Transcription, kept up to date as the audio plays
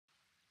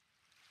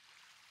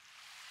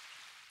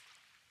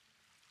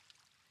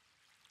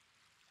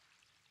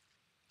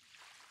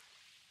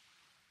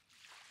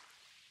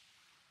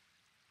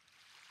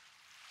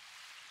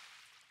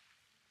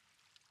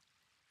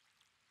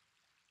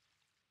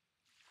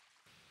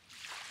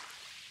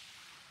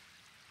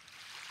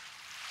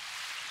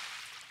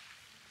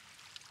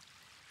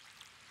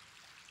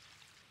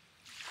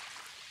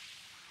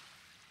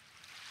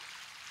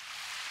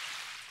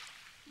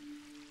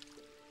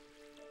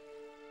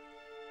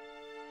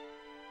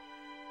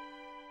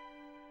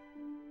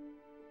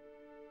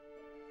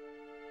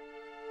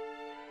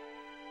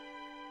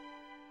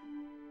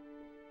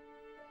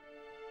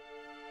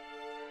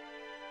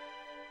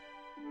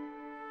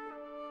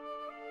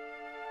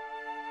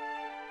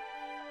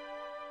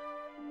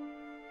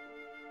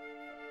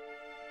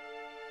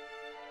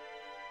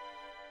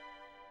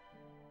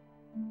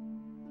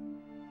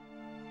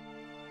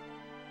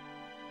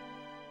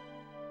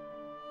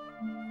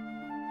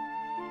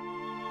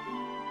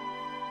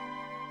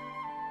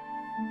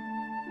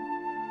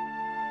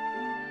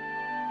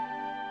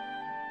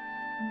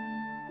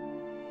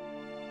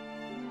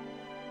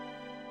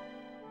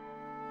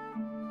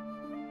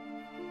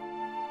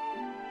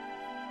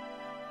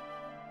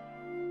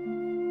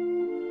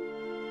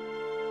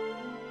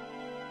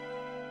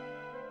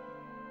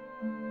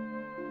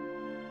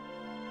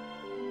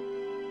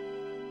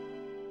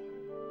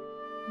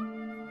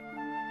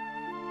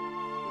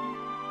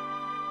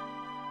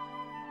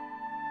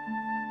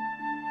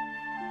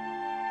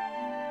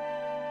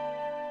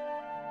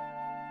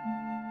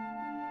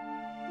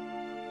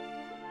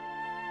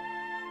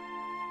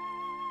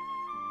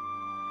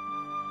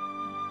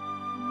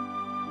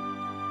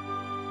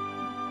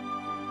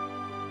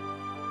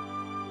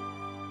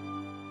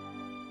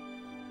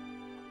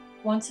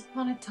Once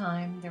upon a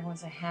time, there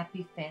was a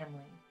happy family.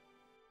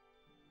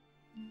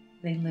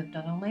 They lived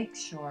on a lake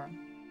shore.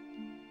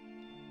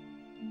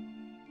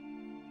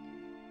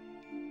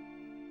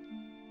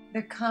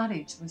 Their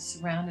cottage was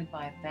surrounded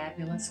by a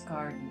fabulous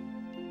garden.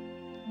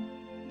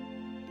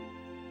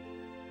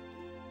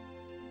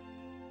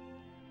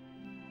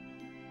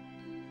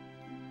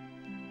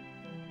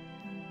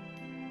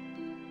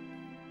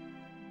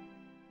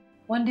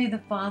 One day, the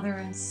father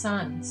and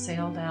son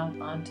sailed out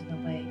onto the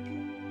lake.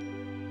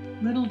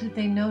 Little did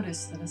they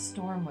notice that a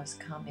storm was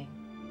coming.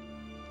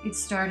 It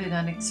started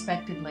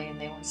unexpectedly and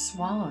they were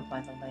swallowed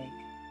by the lake.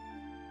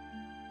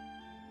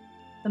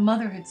 The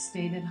mother had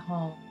stayed at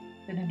home,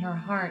 but in her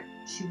heart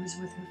she was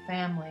with her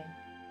family.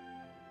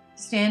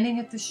 Standing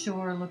at the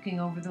shore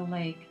looking over the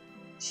lake,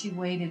 she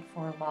waited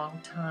for a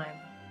long time.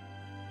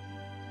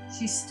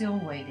 She's still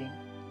waiting.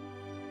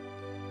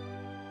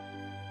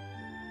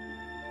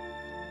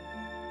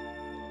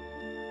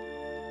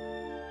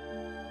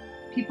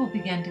 People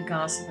began to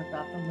gossip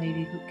about the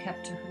lady who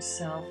kept to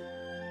herself.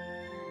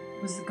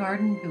 Was the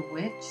garden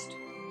bewitched?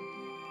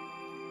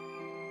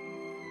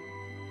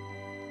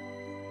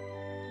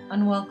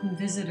 Unwelcome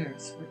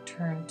visitors were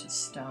turned to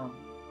stone.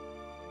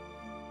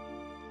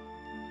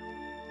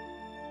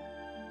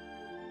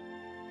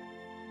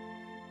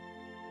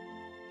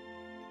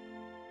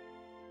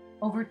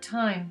 Over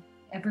time,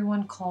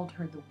 everyone called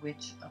her the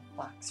Witch of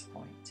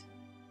Foxpoint.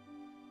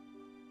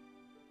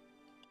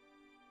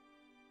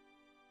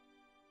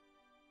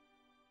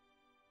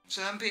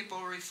 Some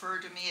people refer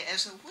to me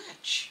as a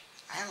witch.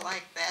 I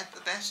like that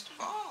the best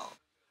of all.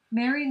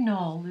 Mary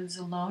Nohl lives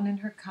alone in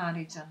her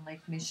cottage on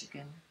Lake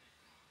Michigan.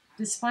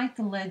 Despite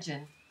the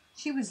legend,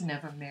 she was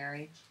never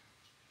married.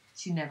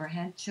 She never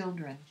had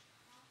children.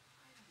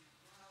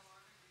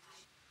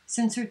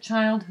 Since her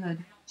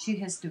childhood, she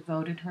has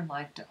devoted her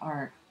life to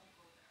art.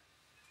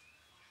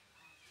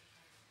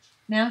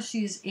 Now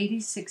she is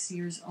 86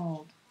 years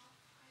old.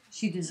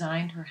 She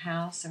designed her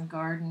house and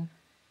garden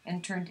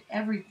and turned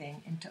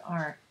everything into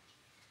art.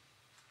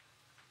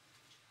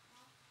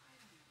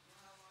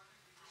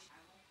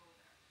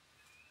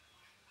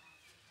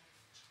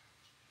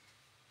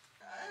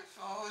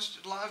 I've always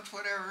loved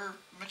whatever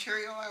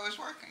material I was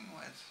working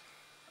with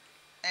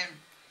and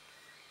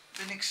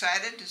been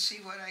excited to see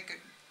what I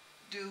could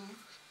do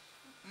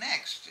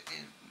next,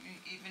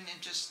 even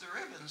in just the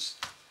ribbons.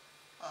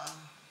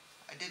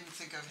 I didn't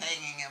think of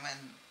hanging them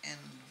in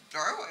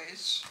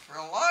doorways for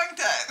a long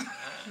time.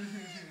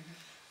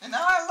 And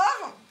now I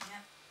love them.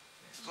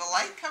 Yeah. The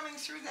light coming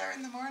through there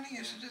in the morning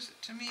is just,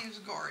 to me, is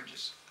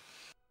gorgeous.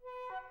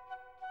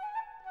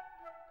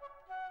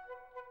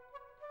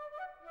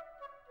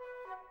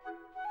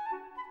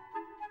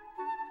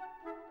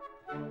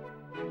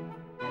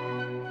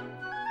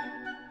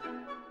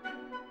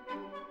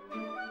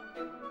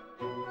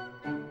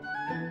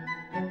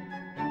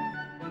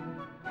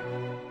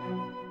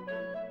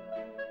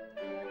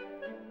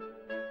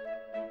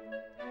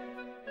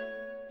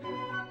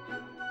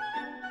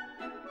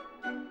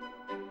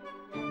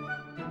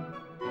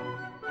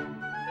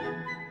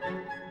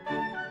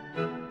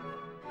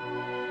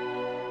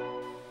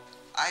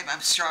 I'm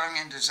strong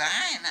in design,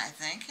 I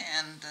think,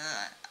 and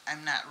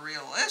I'm not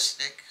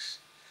realistic,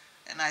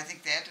 and I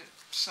think that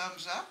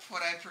sums up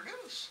what I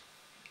produce.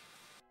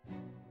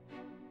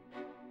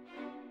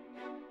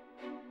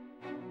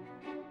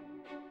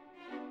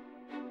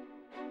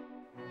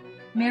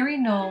 Mary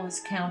Nohl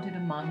is counted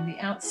among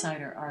the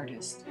outsider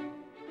artists.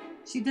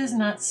 She does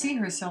not see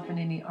herself in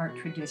any art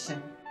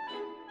tradition.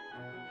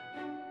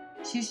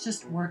 She's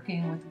just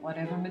working with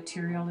whatever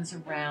material is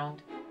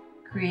around,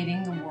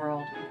 creating the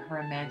world of her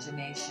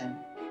imagination.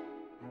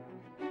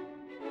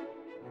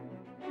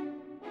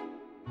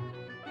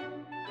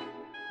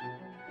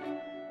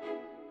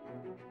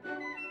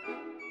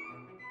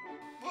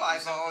 Well,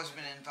 I've always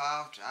been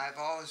involved. I've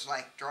always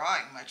liked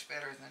drawing much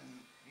better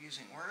than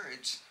using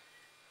words.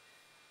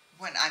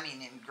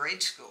 In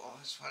grade school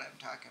is what I'm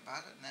talking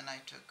about, and then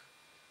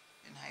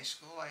in high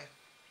school,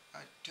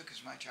 I took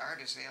as much art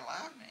as they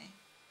allowed me.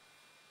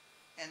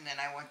 And then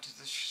I went to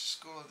the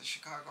school of the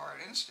Chicago Art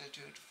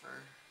Institute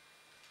for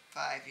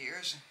 5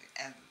 years,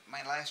 and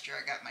my last year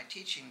I got my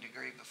teaching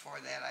degree. Before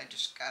that, I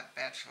just got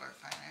Bachelor of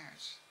Fine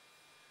Arts.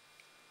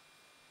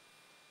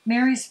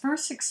 Mary's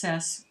first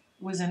success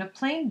was in a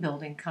plane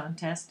building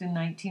contest in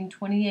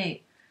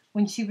 1928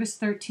 when she was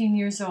 13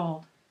 years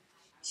old.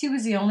 She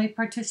was the only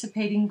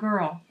participating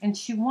girl, and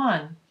she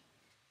won.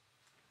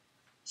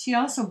 She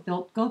also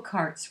built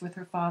go-karts with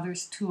her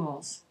father's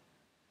tools.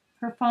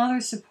 Her father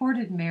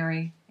supported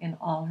Mary in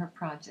all her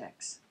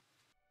projects.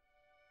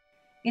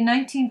 In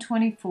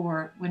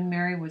 1924, when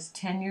Mary was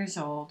 10 years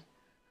old,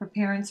 her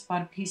parents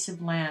bought a piece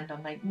of land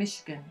on Lake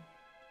Michigan.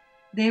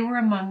 They were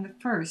among the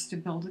first to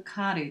build a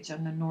cottage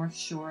on the north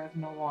shore of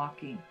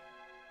Milwaukee.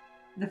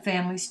 The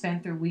family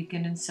spent their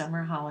weekend and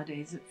summer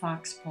holidays at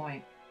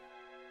Foxpoint.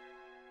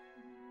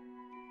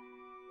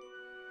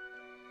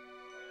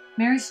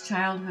 Mary's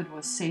childhood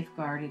was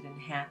safeguarded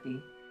and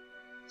happy.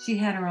 She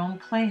had her own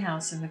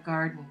playhouse in the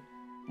garden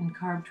and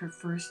carved her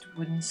first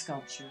wooden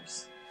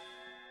sculptures.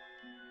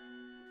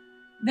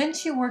 Then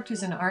she worked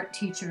as an art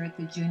teacher at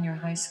the junior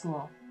high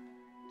school.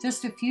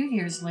 Just a few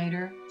years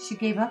later, she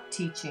gave up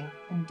teaching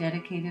and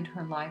dedicated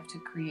her life to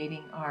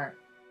creating art.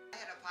 I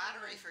had a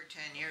pottery for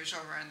 10 years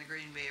over on the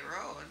Green Bay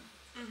Road,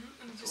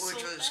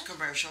 which was that?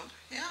 commercial.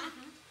 Yeah.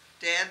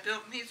 Dad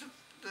built me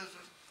the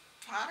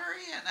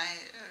pottery, and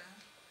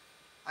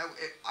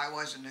I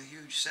wasn't a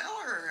huge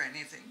seller or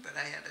anything, but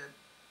I had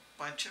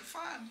a bunch of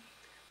fun.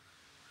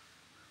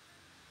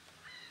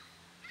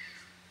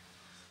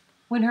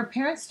 When her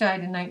parents died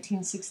in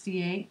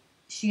 1968,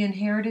 she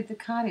inherited the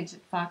cottage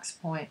at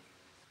Foxpoint.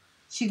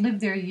 She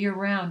lived there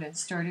year-round and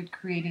started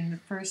creating the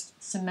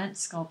first cement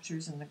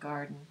sculptures in the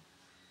garden.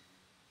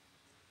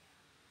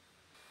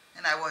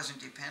 And I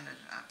wasn't dependent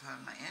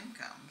upon my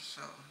income,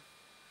 so,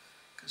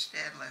 because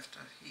Dad left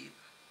a heap.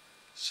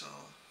 So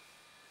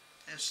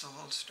that's the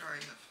whole story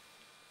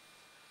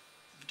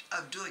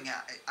of doing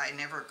it. I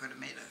never could have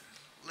made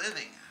a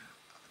living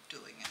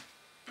doing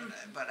it,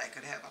 but I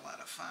could have a lot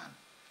of fun.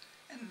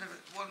 And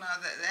well, now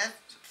that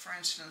for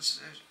instance,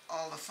 there's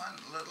all the fun,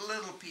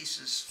 little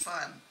pieces,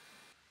 fun.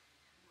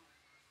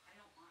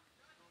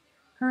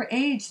 Her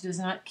age does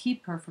not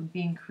keep her from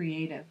being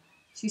creative.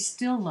 She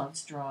still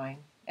loves drawing.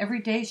 Every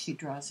day she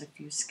draws a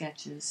few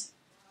sketches.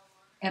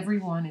 Every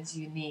one is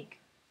unique.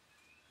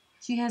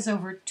 She has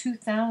over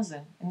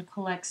 2,000 and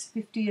collects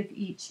 50 of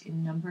each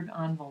in numbered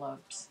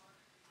envelopes.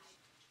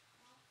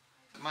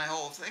 My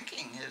whole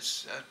thinking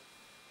is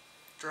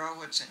draw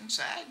what's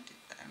inside.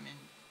 I mean,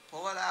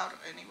 pull it out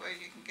any way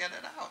you can get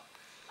it out.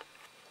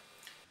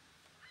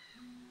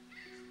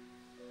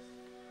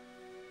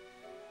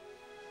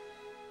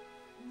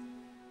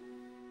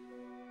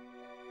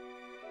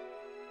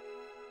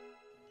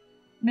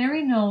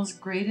 Mary Nohl's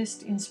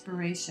greatest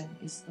inspiration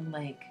is the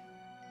lake.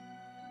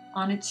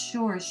 On its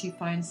shore, she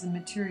finds the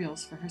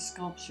materials for her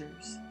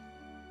sculptures: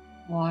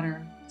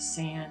 water,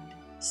 sand,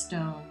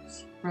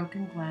 stones,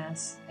 broken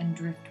glass, and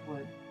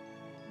driftwood.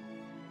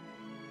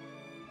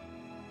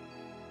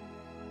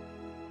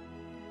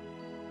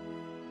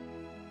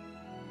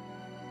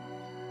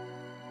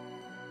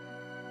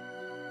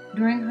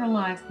 During her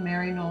life,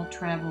 Mary Nohl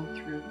traveled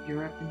through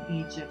Europe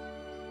and Egypt.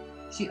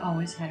 She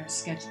always had her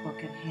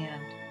sketchbook at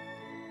hand.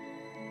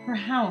 Her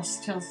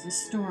house tells the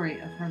story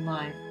of her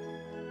life.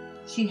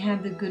 She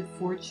had the good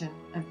fortune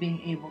of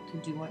being able to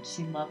do what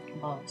she loved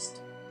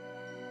most.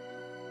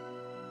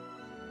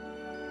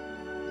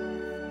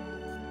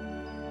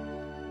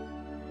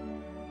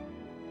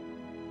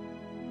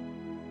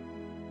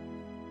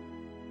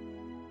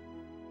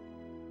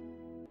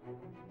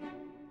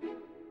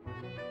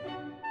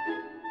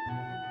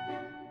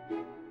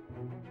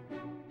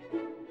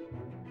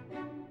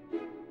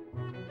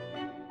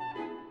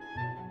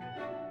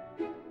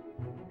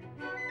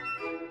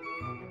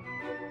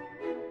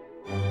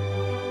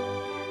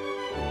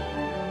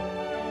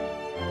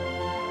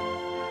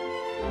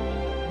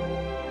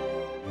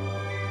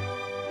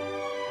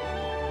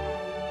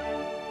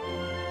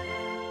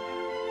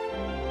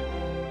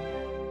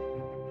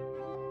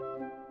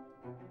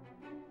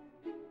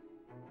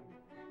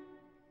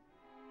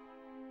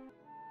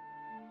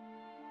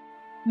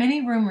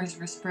 Many rumors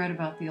were spread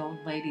about the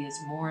old lady as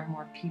more and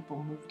more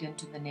people moved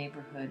into the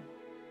neighborhood.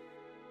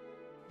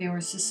 They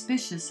were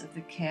suspicious of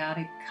the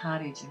chaotic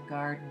cottage and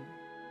garden.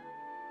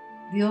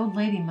 The old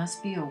lady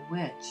must be a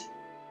witch.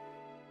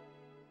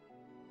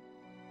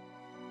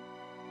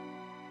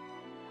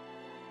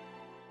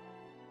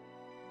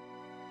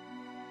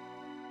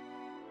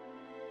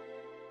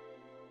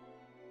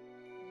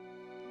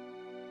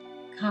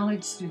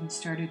 College students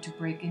started to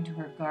break into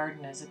her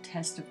garden as a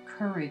test of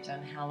courage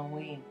on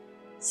Halloween,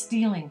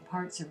 stealing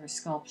parts of her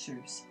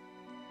sculptures.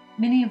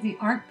 Many of the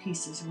art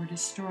pieces were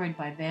destroyed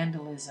by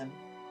vandalism.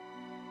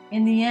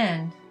 In the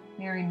end,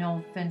 Mary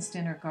Nohl fenced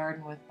in her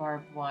garden with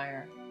barbed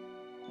wire,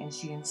 and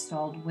she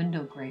installed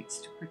window grates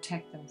to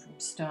protect them from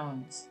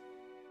stones.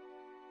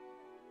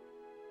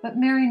 But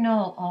Mary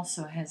Nohl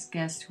also has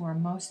guests who are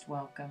most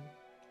welcome.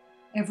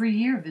 Every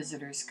year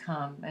visitors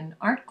come, and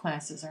art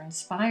classes are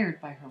inspired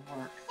by her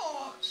work.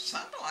 Oh,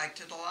 some liked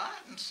it a lot,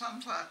 and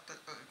some thought that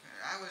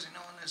I was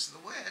known as the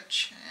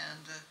witch,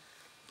 and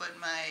but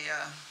my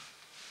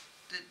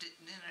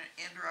didn't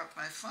interrupt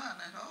my fun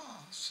at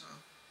all. So.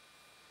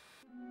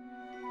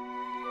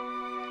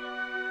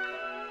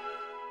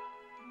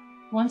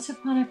 Once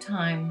upon a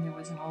time, there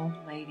was an old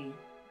lady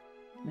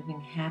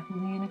living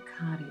happily in a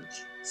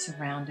cottage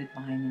surrounded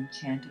by an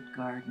enchanted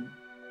garden.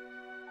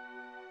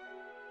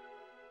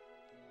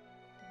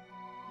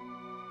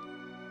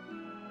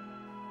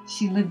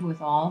 She lived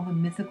with all the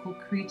mythical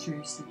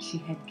creatures that she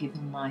had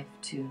given life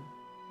to.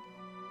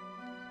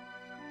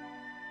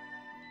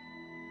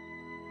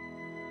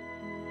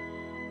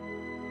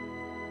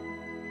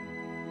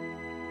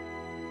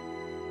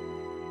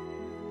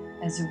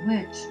 As a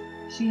witch,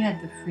 she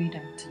had the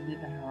freedom to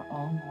live in her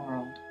own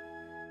world,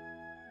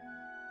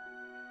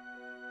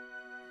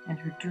 and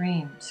her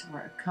dreams were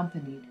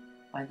accompanied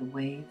by the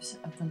waves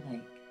of the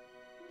lake.